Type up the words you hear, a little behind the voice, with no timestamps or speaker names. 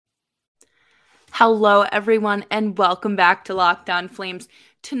Hello, everyone, and welcome back to Locked On Flames.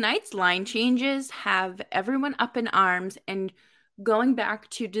 Tonight's line changes have everyone up in arms and going back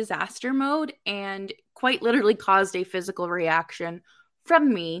to disaster mode, and quite literally caused a physical reaction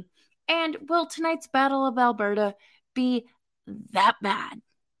from me. And will tonight's Battle of Alberta be that bad?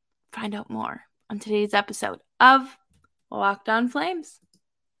 Find out more on today's episode of Locked On Flames.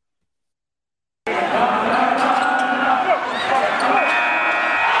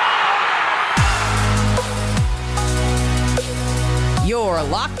 You're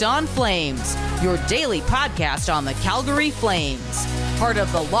Locked On Flames, your daily podcast on the Calgary Flames. Part of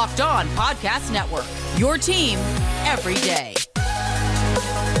the Locked On Podcast Network, your team every day.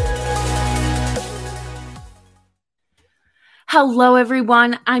 Hello,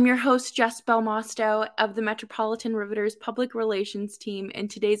 everyone. I'm your host, Jess Belmosto of the Metropolitan Riveters Public Relations team,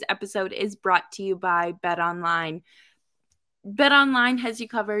 and today's episode is brought to you by BetOnline. BetOnline has you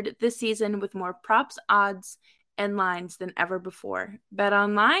covered this season with more props, odds, and lines than ever before.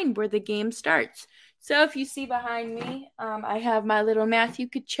 BetOnline, where the game starts. So if you see behind me, I have my little Matthew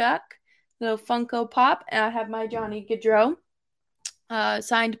Tkachuk, little Funko Pop, and I have my Johnny Gaudreau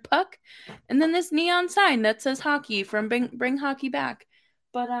signed puck, and then this neon sign that says hockey from Bring Hockey Back.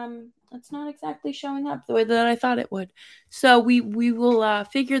 But it's not exactly showing up the way that I thought it would. So we will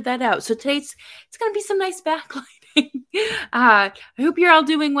figure that out. So today's it's gonna be some nice backlighting. I hope you're all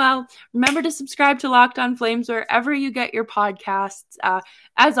doing well. Remember to subscribe to Locked On Flames wherever you get your podcasts.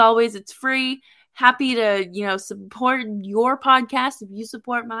 As always, it's free. Happy to support your podcast if you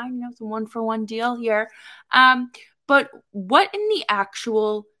support mine. It's a 1-for-1 deal here. But what in the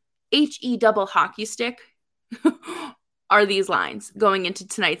actual HE double hockey stick are these lines going into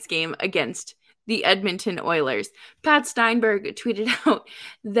tonight's game against the Edmonton Oilers? Pat Steinberg tweeted out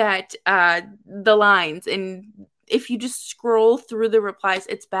that the lines, and if you just scroll through the replies,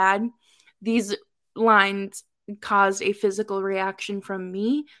 it's bad. These lines caused a physical reaction from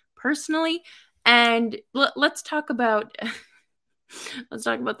me personally. And let's talk about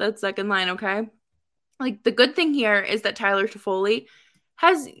that second line, okay? Like, the good thing here is that Tyler Toffoli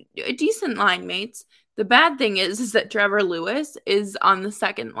has decent line mates. The bad thing is that Trevor Lewis is on the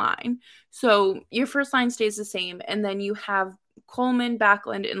second line. So your first line stays the same, and then you have Coleman,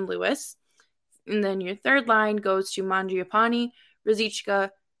 Backlund, and Lewis. And then your third line goes to Mangiapane,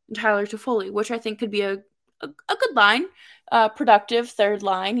 Ruzicka, and Tyler Toffoli, which I think could be a good line, productive third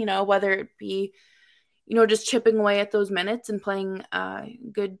line, whether it be just chipping away at those minutes and playing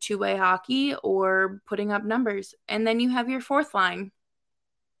good two-way hockey or putting up numbers. And then you have your fourth line,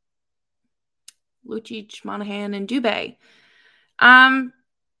 Lucic, Monahan, and Dubé.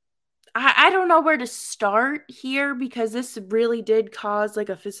 I don't know where to start here because this really did cause like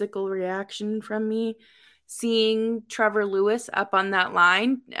a physical reaction from me seeing Trevor Lewis up on that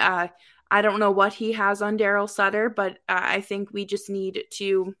line. I don't know what he has on Daryl Sutter, but I think we just need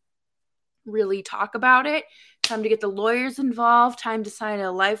to really talk about it. Time to get the lawyers involved, time to sign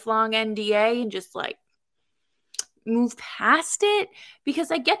a lifelong NDA and just move past it, because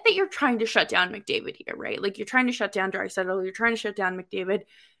I get that you're trying to shut down McDavid here, right? Like, you're trying to shut down Draisaitl, you're trying to shut down McDavid,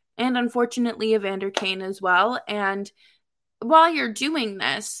 and unfortunately Evander Kane as well. And while you're doing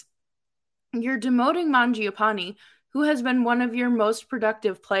this, you're demoting Mangiapane, who has been one of your most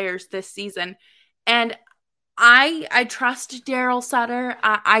productive players this season. And I trust Daryl Sutter.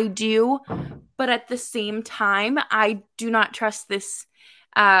 I do. But at the same time, I do not trust this,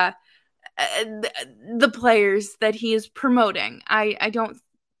 the players that he is promoting. I don't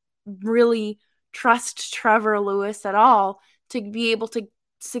really trust Trevor Lewis at all to be able to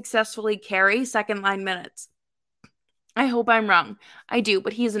successfully carry second line minutes. I hope I'm wrong. I do,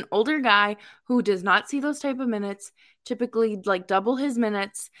 but he's an older guy who does not see those type of minutes, typically double his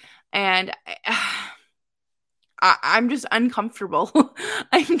minutes, and I'm just uncomfortable.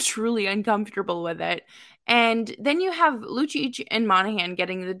 I'm truly uncomfortable with it. And then you have Lucic and Monahan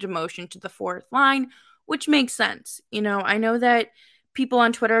getting the demotion to the fourth line, which makes sense. I know that people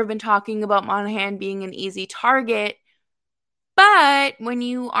on Twitter have been talking about Monahan being an easy target, but when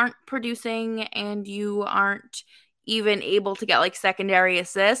you aren't producing and you aren't even able to get secondary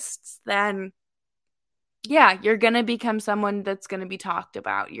assists, then yeah, you're going to become someone that's going to be talked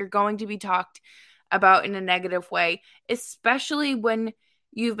about. You're going to be talked about in a negative way, especially when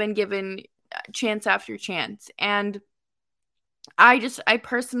you've been given chance after chance. And I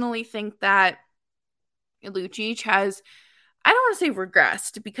personally think that Lucic has, I don't want to say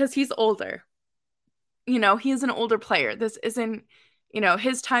regressed because he's older. He is an older player. This isn't,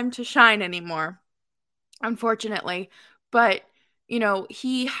 his time to shine anymore, unfortunately. But,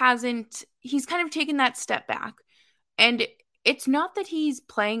 he's kind of taken that step back. And it's not that he's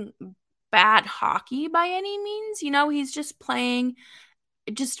playing bad hockey by any means. He's just playing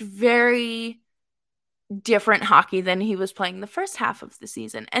just very different hockey than he was playing the first half of the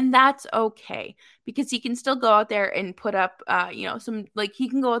season. And that's okay, because he can still go out there and put up, he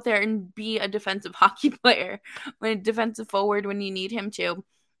can go out there and be a defensive hockey player, when a defensive forward when you need him to.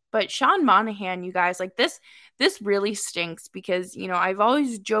 But Sean Monahan, you guys, this really stinks, because, I've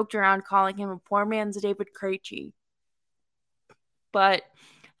always joked around calling him a poor man's David Krejci. But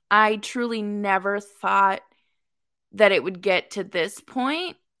I truly never thought that it would get to this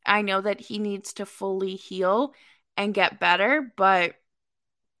point. I know that he needs to fully heal and get better, but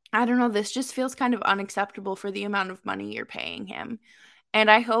I don't know, this just feels kind of unacceptable for the amount of money you're paying him. And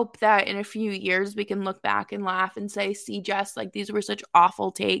I hope that in a few years we can look back and laugh and say, see, Jess, these were such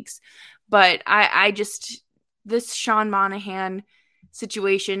awful takes. But this Sean Monahan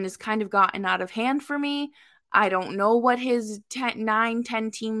situation has kind of gotten out of hand for me. I don't know what his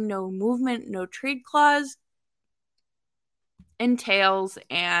 9-10 team, no movement, no trade clause entails,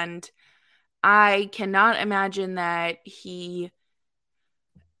 and I cannot imagine that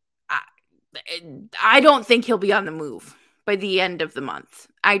I don't think he'll be on the move by the end of the month.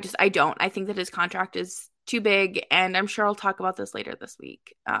 I don't. I think that his contract is too big, and I'm sure I'll talk about this later this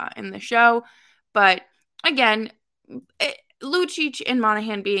week in the show. But again, Lucic and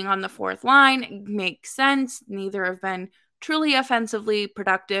Monahan being on the fourth line makes sense. Neither have been truly offensively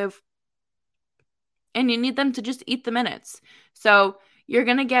productive, and you need them to just eat the minutes. So you're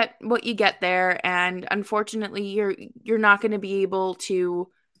going to get what you get there, and unfortunately you're not going to be able to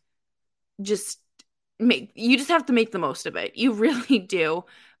you just have to make the most of it. You really do.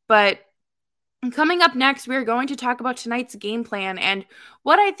 But coming up next, we're going to talk about tonight's game plan and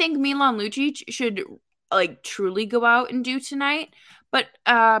what I think Milan Lucic should truly go out and do tonight. But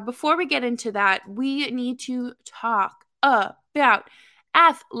before we get into that, we need to talk about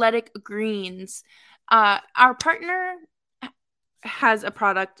Athletic Greens. Our partner has a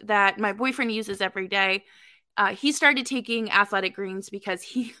product that my boyfriend uses every day. He started taking Athletic Greens because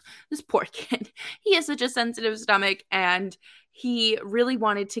this poor kid, he has such a sensitive stomach, and he really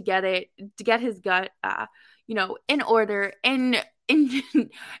wanted to get his gut, in order, and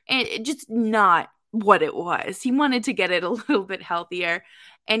just not what it was. He wanted to get it a little bit healthier,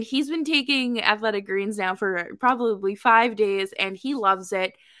 and he's been taking Athletic Greens now for probably 5 days, and he loves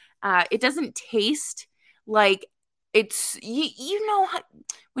it. It doesn't taste like it's,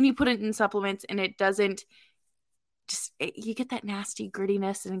 when you put it in supplements and it doesn't, you get that nasty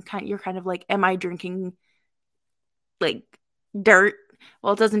grittiness, and you're kind of like, am I drinking dirt?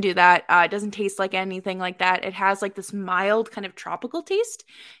 Well, it doesn't do that. It doesn't taste like anything like that. It has this mild kind of tropical taste,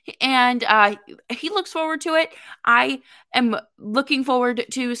 and he looks forward to it. I am looking forward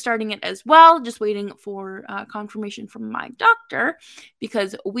to starting it as well, just waiting for confirmation from my doctor,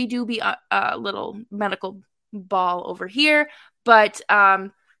 because we do be a little medical ball over here. But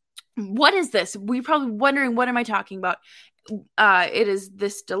what is this? We're probably wondering, what am I talking about? It is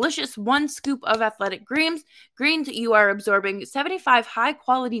this delicious 1 scoop of Athletic Greens. You are absorbing 75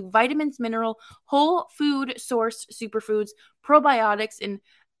 high-quality vitamins, mineral, whole food sourced superfoods, probiotics,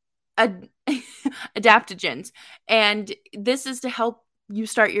 and adaptogens. And this is to help you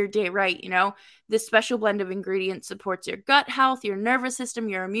start your day right. This special blend of ingredients supports your gut health, your nervous system,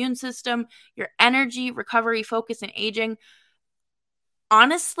 your immune system, your energy, recovery, focus, and aging.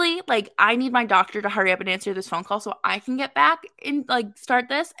 Honestly, I need my doctor to hurry up and answer this phone call so I can get back and start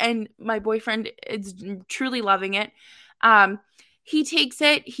this. And my boyfriend is truly loving it. He takes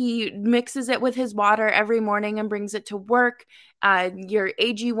it, he mixes it with his water every morning and brings it to work. Your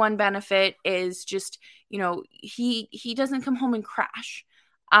AG1 benefit is just, he doesn't come home and crash.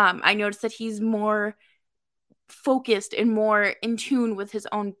 I noticed that he's more focused and more in tune with his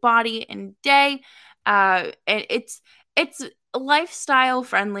own body and day. And it's lifestyle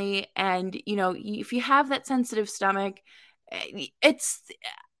friendly, and if you have that sensitive stomach,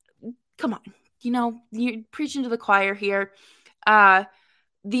 come on, you're preaching to the choir here.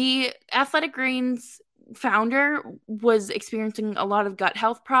 The Athletic Greens founder was experiencing a lot of gut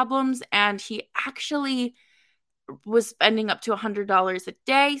health problems, and he actually was spending up to $100 a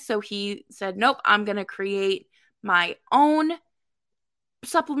day. So he said, nope, I'm gonna create my own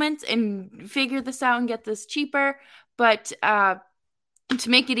supplements and figure this out and get this cheaper. But to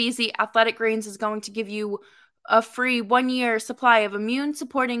make it easy, Athletic Greens is going to give you a free 1-year supply of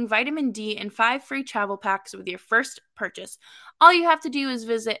immune-supporting vitamin D and 5 free travel packs with your first purchase. All you have to do is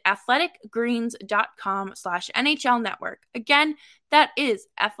visit athleticgreens.com/NHL Network. Again, that is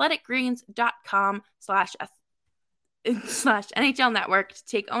athleticgreens.com/NHL Network to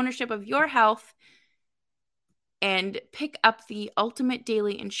take ownership of your health and pick up the Ultimate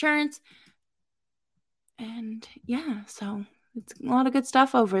Daily Insurance. And yeah, so it's a lot of good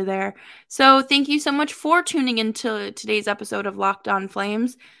stuff over there. So thank you so much for tuning into today's episode of Locked On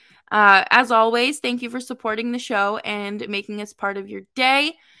Flames. As always, thank you for supporting the show and making us part of your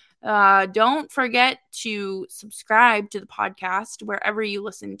day. Don't forget to subscribe to the podcast wherever you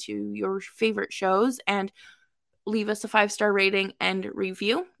listen to your favorite shows and leave us a 5-star rating and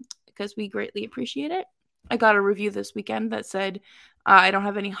review because we greatly appreciate it. I got a review this weekend that said, I don't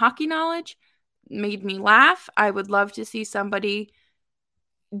have any hockey knowledge. Made me laugh. I would love to see somebody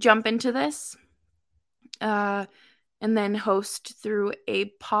jump into this and then host through a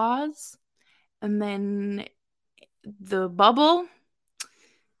pause and then the bubble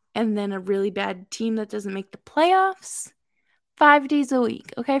and then a really bad team that doesn't make the playoffs 5 days a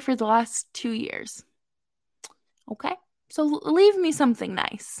week, okay, for the last 2 years. Okay? So leave me something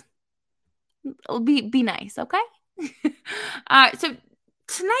nice. Be nice, okay? So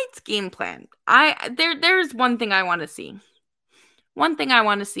tonight's game plan. There's one thing I want to see. One thing I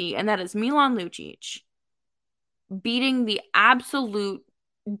want to see, and that is Milan Lucic beating the absolute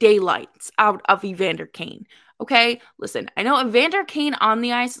daylights out of Evander Kane. Okay? Listen, I know Evander Kane on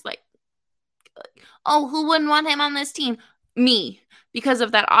the ice is like, oh, who wouldn't want him on this team? Me. Because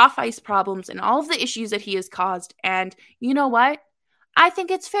of that off-ice problems and all of the issues that he has caused. And you know what? I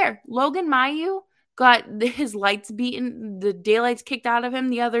think it's fair. Logan Mailloux got his lights beaten, the daylights kicked out of him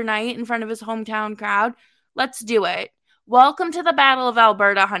the other night in front of his hometown crowd. Let's do it. Welcome to the Battle of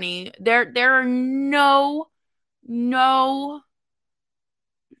Alberta, honey. There are no,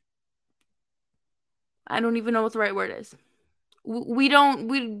 I don't even know what the right word is.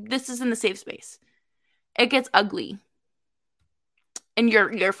 This isn't a safe space. It gets ugly. And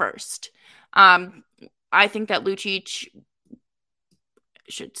you're first. I think that Lucic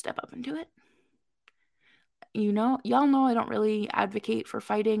should step up and do it. Y'all know I don't really advocate for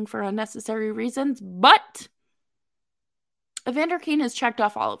fighting for unnecessary reasons, but Evander Kane has checked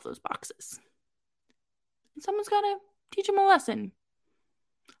off all of those boxes. And someone's got to teach him a lesson.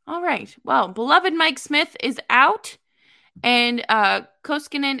 All right. Well, beloved Mike Smith is out, and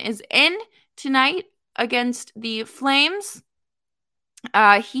Koskinen is in tonight against the Flames.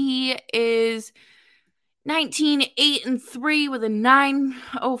 He is 19-8-3 with a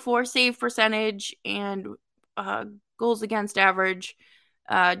 .904 save percentage and goals against average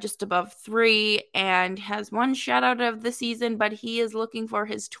just above 3, and has one shutout of the season, but he is looking for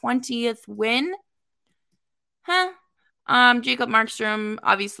his 20th win. Jacob Markstrom,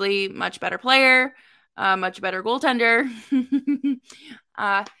 obviously much better player, much better goaltender.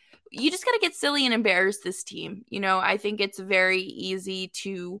 You just got to get silly and embarrass this team. I think it's very easy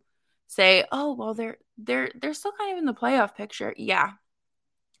to say, oh, well, they're still kind of in the playoff picture. Yeah,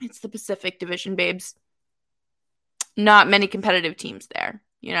 it's the Pacific Division, babes. Not many competitive teams there.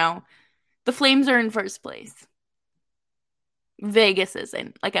 The Flames are in first place. Vegas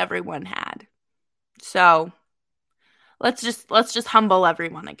isn't, like everyone had. So let's just humble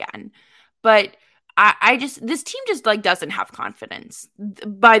everyone again. But this team just doesn't have confidence.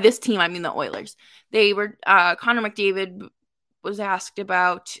 By this team, I mean the Oilers. They were Connor McDavid was asked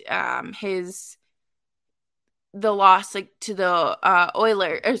about the loss to the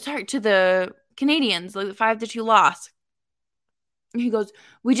to the Canadians, the 5-2 loss. He goes,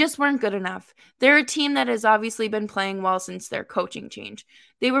 we just weren't good enough. They're a team that has obviously been playing well since their coaching change.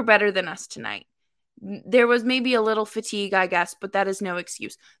 They were better than us tonight. There was maybe a little fatigue, I guess, but that is no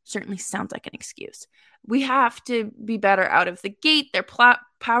excuse. Certainly sounds like an excuse. We have to be better out of the gate. Their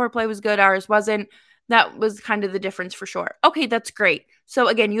power play was good. Ours wasn't. That was kind of the difference for sure. Okay, that's great. So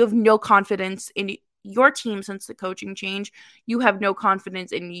again, you have no confidence in your team since the coaching change. You have no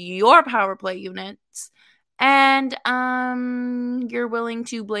confidence in your power play units. And you're willing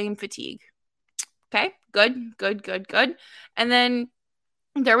to blame fatigue. Okay, good. And then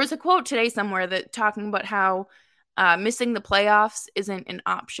there was a quote today somewhere that talking about how missing the playoffs isn't an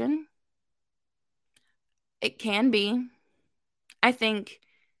option. It can be. I think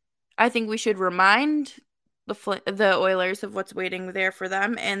we should remind the Oilers of what's waiting there for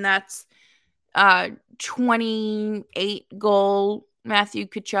them, and that's 28-goal Matthew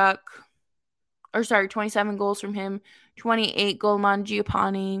Tkachuk. 27 goals from him, 28-goal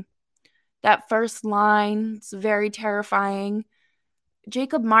Mangiapane. That first line is very terrifying.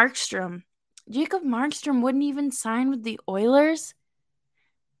 Jacob Markstrom wouldn't even sign with the Oilers,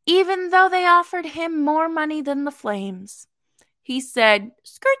 even though they offered him more money than the Flames. He said,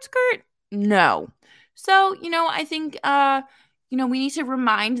 skirt, no. So, I think, we need to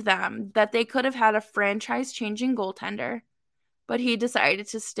remind them that they could have had a franchise-changing goaltender, but he decided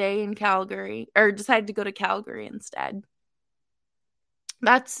to stay in Calgary, or decided to go to Calgary instead.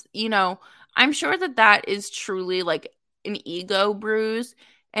 That's, I'm sure that is truly like an ego bruise,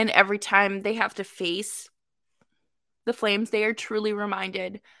 and every time they have to face the Flames, they are truly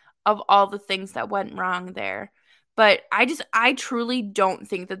reminded of all the things that went wrong there. But I truly don't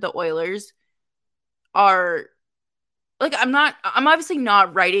think that the Oilers are, like, I'm obviously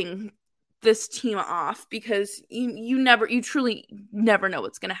not writing this team off, because you truly never know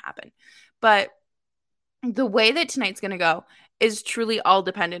what's going to happen. But the way that tonight's going to go is truly all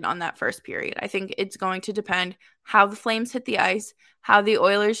dependent on that first period. I think it's going to depend how the Flames hit the ice, how the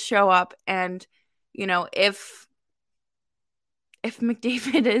Oilers show up, and, if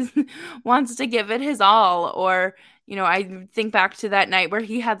McDavid wants to give it his all, or, I think back to that night where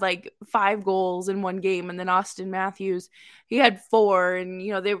he had like 5 goals in one game, and then Austin Matthews, he had 4, and,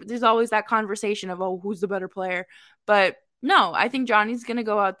 there's always that conversation of, oh, who's the better player? But no, I think Johnny's going to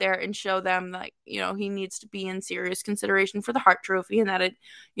go out there and show them that, he needs to be in serious consideration for the Hart Trophy, and that it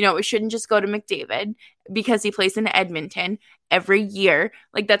shouldn't just go to McDavid because he plays in Edmonton every year.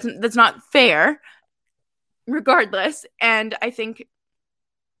 Like, that's not fair, regardless. And I think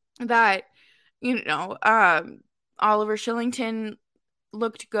that, Oliver Kylington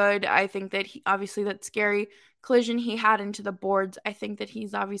looked good. I think that obviously that scary collision he had into the boards, I think that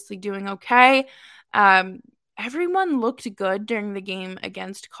he's obviously doing okay. Everyone looked good during the game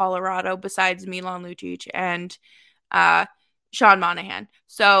against Colorado besides Milan Lucic and Sean Monahan.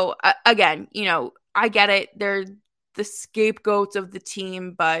 So again, I get it. They're the scapegoats of the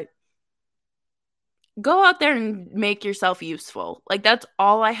team, but go out there and make yourself useful. Like, that's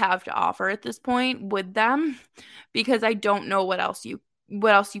all I have to offer at this point with them, because I don't know what else you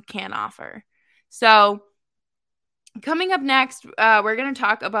can offer. So coming up next, we're going to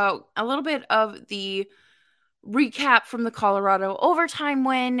talk about a little bit of the recap from the Colorado overtime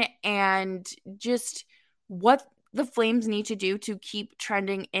win and just what the Flames need to do to keep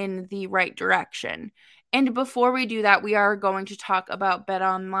trending in the right direction. And before we do that, we are going to talk about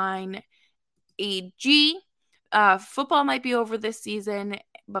BetOnline AG. Football might be over this season,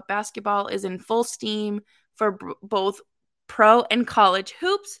 but basketball is in full steam for both pro and college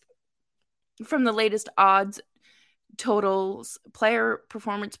hoops. From the latest odds, totals, player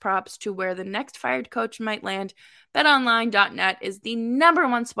performance props to where the next fired coach might land, BetOnline.net is the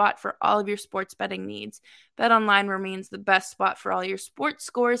 #1 spot for all of your sports betting needs. BetOnline remains the best spot for all your sports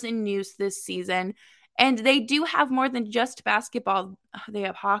scores and news this season. And they do have more than just basketball. They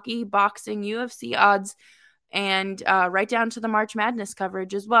have hockey, boxing, UFC odds, and right down to the March Madness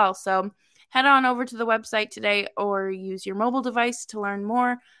coverage as well. So head on over to the website today or use your mobile device to learn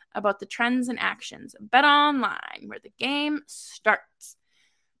more about the trends and actions of BetOnline, where the game starts.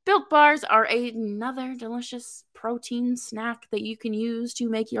 Built Bars are another delicious protein snack that you can use to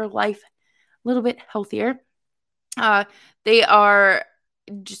make your life a little bit healthier. They are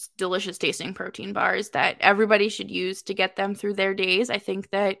just delicious tasting protein bars that everybody should use to get them through their days. I think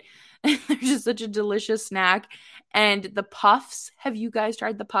that they're just such a delicious snack. And the puffs, have you guys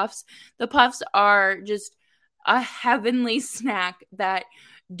tried the puffs? The puffs are just a heavenly snack that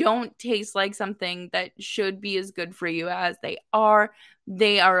don't taste like something that should be as good for you as they are.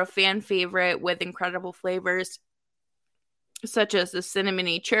 They are a fan favorite with incredible flavors such as the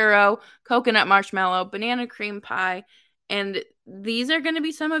cinnamony churro, coconut marshmallow, banana cream pie, and these are going to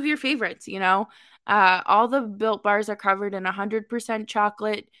be some of your favorites, All the Built Bars are covered in 100%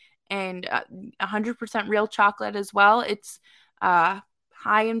 chocolate and 100% real chocolate as well. It's high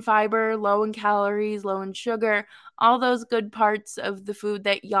in fiber, low in calories, low in sugar, all those good parts of the food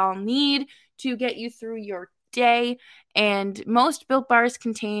that y'all need to get you through your day. And most Built Bars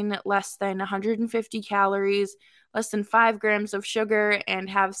contain less than 150 calories, less than 5 grams of sugar, and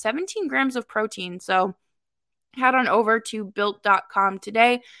have 17 grams of protein. So head on over to built.com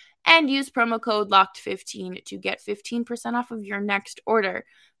today and use promo code LOCKED15 to get 15% off of your next order.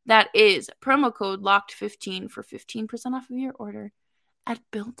 That is promo code LOCKED15 for 15% off of your order at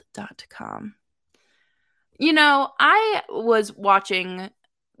built.com. I was watching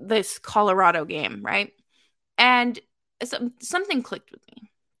this Colorado game, right? And something clicked with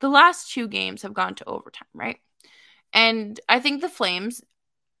me. The last 2 games have gone to overtime, right? And I think the Flames,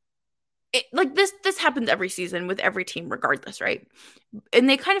 this happens every season with every team regardless, right? And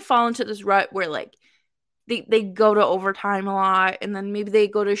they kind of fall into this rut where they go to overtime a lot, and then maybe they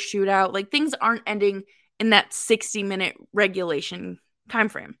go to shootout. Like, things aren't ending in that 60-minute regulation time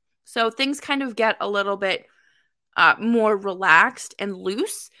frame. So things kind of get a little bit more relaxed and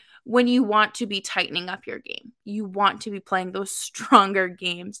loose when you want to be tightening up your game. You want to be playing those stronger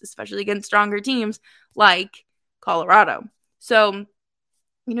games, especially against stronger teams like Colorado. So,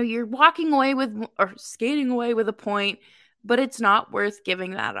 you're walking away with or skating away with a point, but it's not worth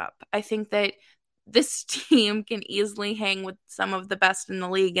giving that up. I think that this team can easily hang with some of the best in the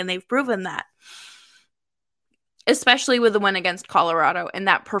league, and they've proven that. Especially with the win against Colorado and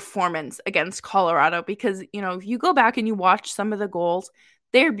that performance against Colorado, because, if you go back and you watch some of the goals,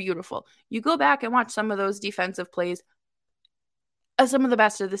 they're beautiful. You go back and watch some of those defensive plays, some of the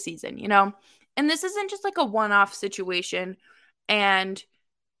best of the season, And this isn't just like a one-off situation and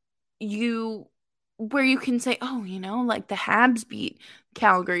where you can say, oh, like the Habs beat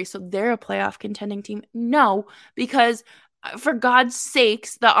Calgary, so they're a playoff contending team. No, because for God's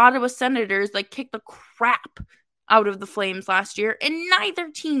sakes, the Ottawa Senators kicked the crap out of the Flames last year, and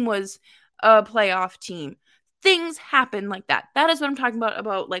neither team was a playoff team. Things happen like that. That is what I'm talking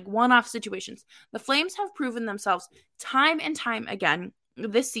about one-off situations. The Flames have proven themselves time and time again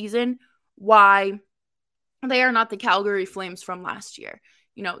this season why they are not the Calgary Flames from last year.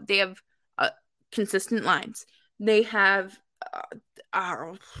 They have consistent lines. They have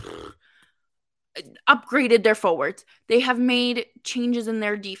upgraded their forwards. They have made changes in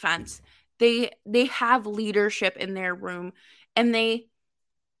their defense. They have leadership in their room, and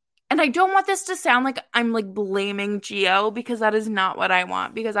I don't want this to sound like I'm blaming Gio, because that is not what I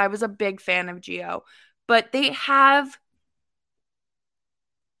want, because I was a big fan of Gio, but they have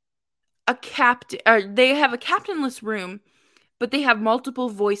a captainless room, but they have multiple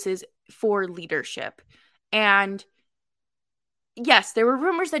voices for leadership. And yes, there were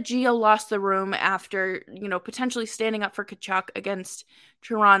rumors that Gio lost the room after, potentially standing up for Tkachuk against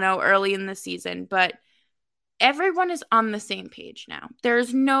Toronto early in the season, but everyone is on the same page now.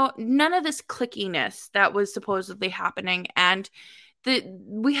 There's none of this clickiness that was supposedly happening, and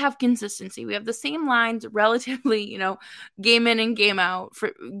we have consistency. We have the same lines relatively, game in and game out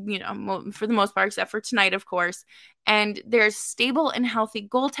for the most part, except for tonight, of course. And there's stable and healthy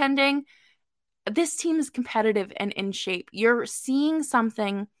goaltending. This team is competitive and in shape. You're seeing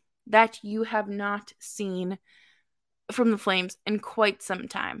something that you have not seen from the Flames in quite some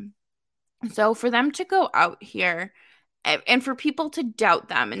time. So for them to go out here and for people to doubt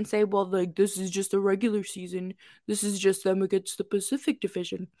them and say, well, this is just a regular season. This is just them against the Pacific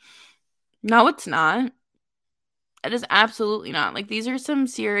Division. No, it's not. It is absolutely not. These are some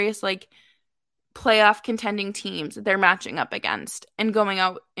serious, playoff contending teams that they're matching up against and going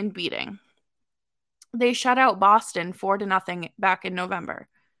out and beating. They shut out Boston 4-0 back in November.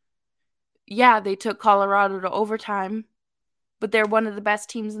 Yeah, they took Colorado to overtime, but they're one of the best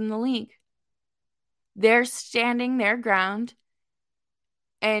teams in the league. They're standing their ground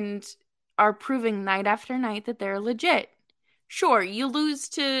and are proving night after night that they're legit. Sure, you lose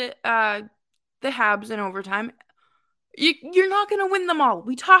to the Habs in overtime. You're not going to win them all.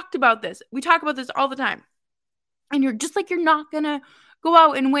 We talked about this. We talk about this all the time. And you're not going to go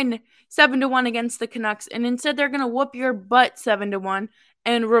out and win 7-1 against the Canucks. And instead, they're going to whoop your butt 7-1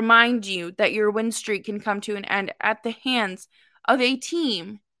 and remind you that your win streak can come to an end at the hands of a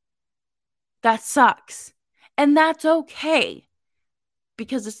team that sucks. And that's okay,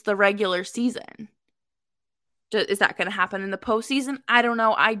 because it's the regular season. Is that going to happen in the postseason? I don't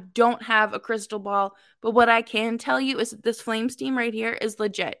know. I don't have a crystal ball. But what I can tell you is that this Flames team right here is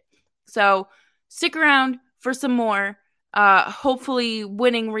legit. So stick around for some more, hopefully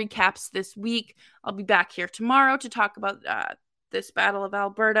winning recaps this week. I'll be back here tomorrow to talk about this Battle of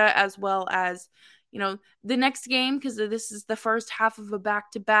Alberta, as well as the next game, because this is the first half of a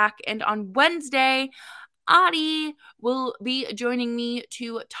back-to-back. And on Wednesday, Adi will be joining me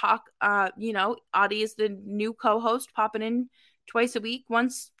to talk. Adi is the new co-host, popping in twice a week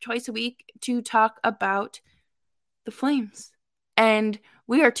to talk about the Flames. And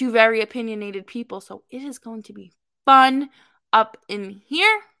we are two very opinionated people, so it is going to be fun up in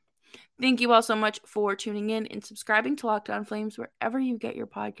here. Thank you all so much for tuning in and subscribing to Locked On Flames wherever you get your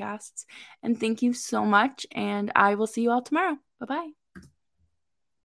podcasts. And thank you so much, and I will see you all tomorrow. Bye-bye.